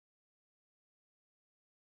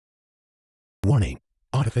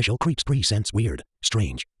Artificial creeps presents weird,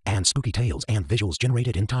 strange, and spooky tales and visuals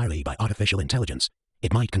generated entirely by artificial intelligence.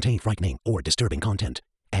 It might contain frightening or disturbing content,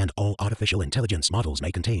 and all artificial intelligence models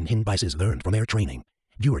may contain hidden biases learned from their training.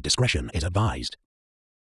 Viewer discretion is advised.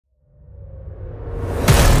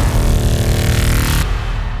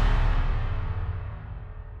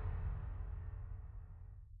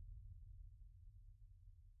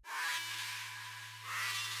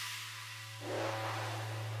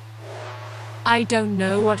 I don't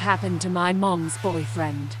know what happened to my mom's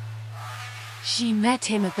boyfriend. She met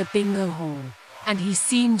him at the bingo hall, and he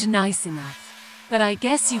seemed nice enough, but I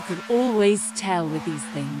guess you could always tell with these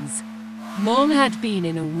things. Mom had been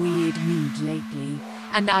in a weird mood lately,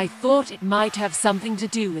 and I thought it might have something to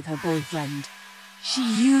do with her boyfriend. She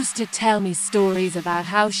used to tell me stories about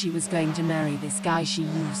how she was going to marry this guy she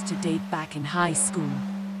used to date back in high school.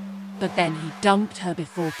 But then he dumped her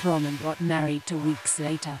before prom and got married 2 weeks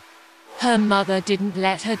later. Her mother didn't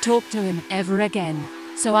let her talk to him ever again,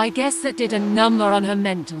 so I guess that did a number on her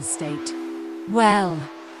mental state. Well,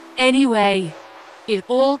 anyway, it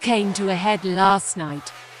all came to a head last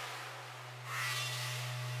night.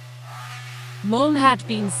 Mom had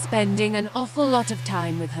been spending an awful lot of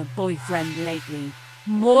time with her boyfriend lately,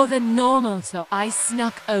 more than normal, so I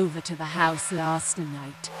snuck over to the house last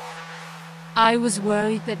night. I was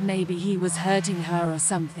worried that maybe he was hurting her or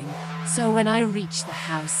something, so when I reached the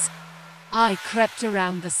house, I crept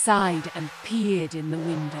around the side and peered in the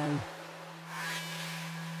window.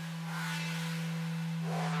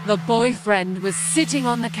 The boyfriend was sitting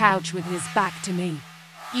on the couch with his back to me,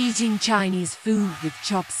 eating Chinese food with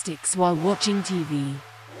chopsticks while watching TV.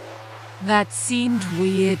 That seemed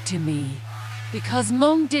weird to me, because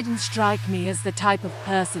Mom didn't strike me as the type of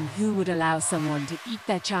person who would allow someone to eat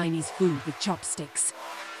their Chinese food with chopsticks.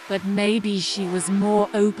 But maybe she was more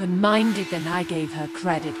open-minded than I gave her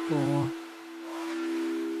credit for.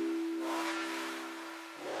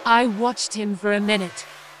 I watched him for a minute,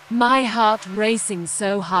 my heart racing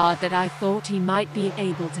so hard that I thought he might be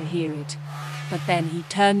able to hear it. But then he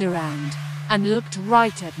turned around and looked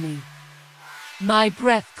right at me. My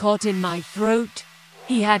breath caught in my throat.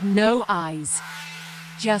 He had no eyes,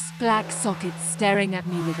 just black sockets staring at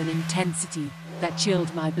me with an intensity that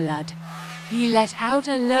chilled my blood. He let out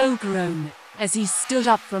a low groan as he stood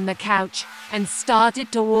up from the couch and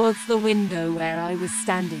started towards the window where I was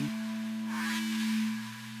standing.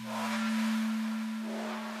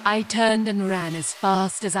 I turned and ran as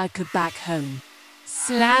fast as I could back home,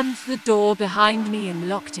 slammed the door behind me and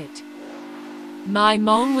locked it. My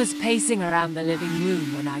mom was pacing around the living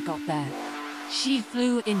room when I got there. She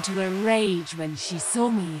flew into a rage when she saw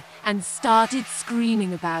me and started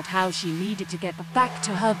screaming about how she needed to get back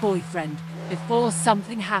to her boyfriend before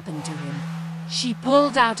something happened to him. She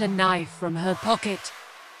pulled out a knife from her pocket,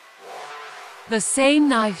 the same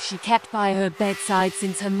knife she kept by her bedside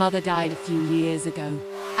since her mother died a few years ago,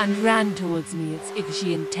 and ran towards me as if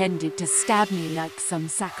she intended to stab me like some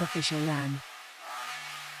sacrificial lamb.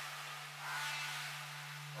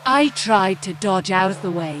 I tried to dodge out of the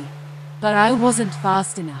way, but I wasn't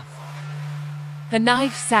fast enough. The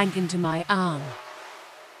knife sank into my arm,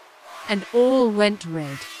 and all went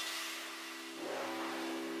red.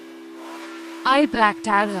 I blacked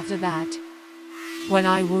out after that. When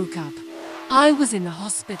I woke up, I was in the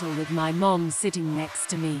hospital with my mom sitting next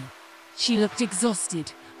to me. She looked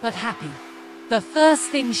exhausted, but happy. The first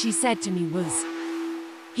thing she said to me was,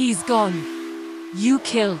 "He's gone. You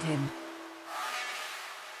killed him."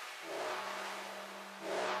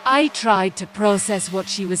 I tried to process what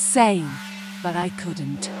she was saying, but I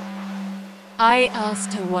couldn't. I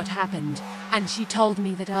asked her what happened, and she told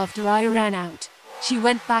me that after I ran out, she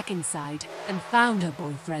went back inside and found her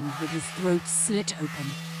boyfriend with his throat slit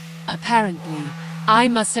open. Apparently, I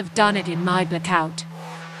must have done it in my blackout.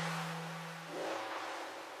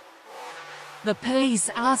 The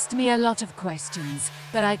police asked me a lot of questions,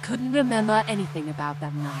 but I couldn't remember anything about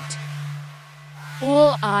that night.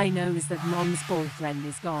 All I know is that Mom's boyfriend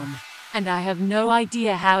is gone, and I have no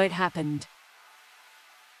idea how it happened.